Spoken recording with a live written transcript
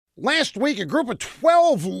Last week, a group of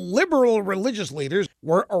 12 liberal religious leaders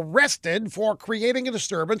were arrested for creating a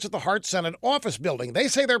disturbance at the Hart Senate office building. They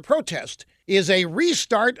say their protest is a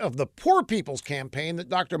restart of the Poor People's Campaign that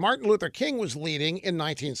Dr. Martin Luther King was leading in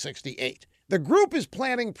 1968. The group is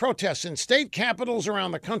planning protests in state capitals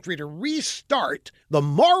around the country to restart the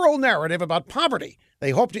moral narrative about poverty.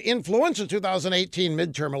 They hope to influence the 2018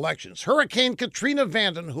 midterm elections. Hurricane Katrina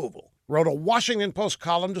Vanden Heuvel wrote a Washington Post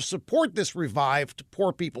column to support this revived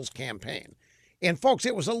Poor People's Campaign. And folks,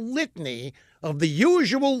 it was a litany of the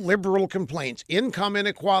usual liberal complaints: income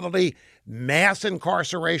inequality, mass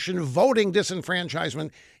incarceration, voting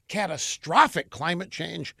disenfranchisement, catastrophic climate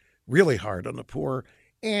change, really hard on the poor,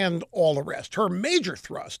 and all the rest. Her major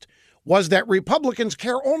thrust was that Republicans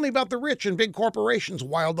care only about the rich and big corporations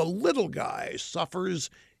while the little guy suffers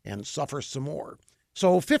and suffers some more.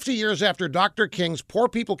 So 50 years after Dr. King's Poor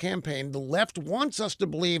People campaign, the left wants us to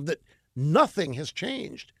believe that nothing has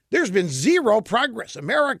changed. There's been zero progress.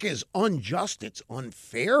 America is unjust. It's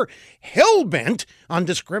unfair, hell-bent on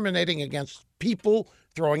discriminating against people,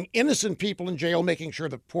 throwing innocent people in jail, making sure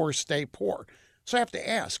the poor stay poor. So I have to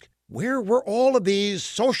ask, where were all of these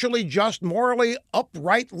socially just, morally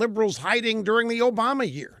upright liberals hiding during the Obama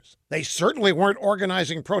years? They certainly weren't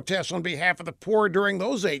organizing protests on behalf of the poor during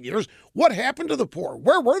those 8 years. What happened to the poor?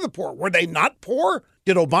 Where were the poor? Were they not poor?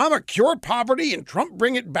 Did Obama cure poverty and Trump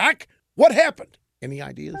bring it back? What happened? Any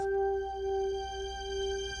ideas?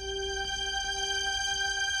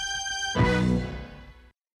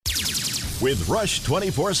 With Rush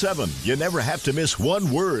 24/7, you never have to miss one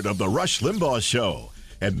word of the Rush Limbaugh Show.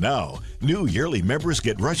 And now, new yearly members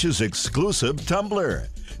get Rush's exclusive tumbler.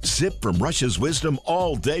 Sip from Rush's wisdom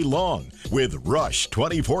all day long with Rush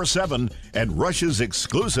 24/7 and Rush's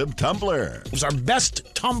exclusive tumbler. It's our best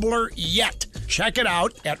tumbler yet. Check it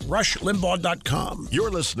out at rushlimbaugh.com.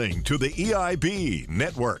 You're listening to the EIB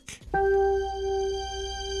Network.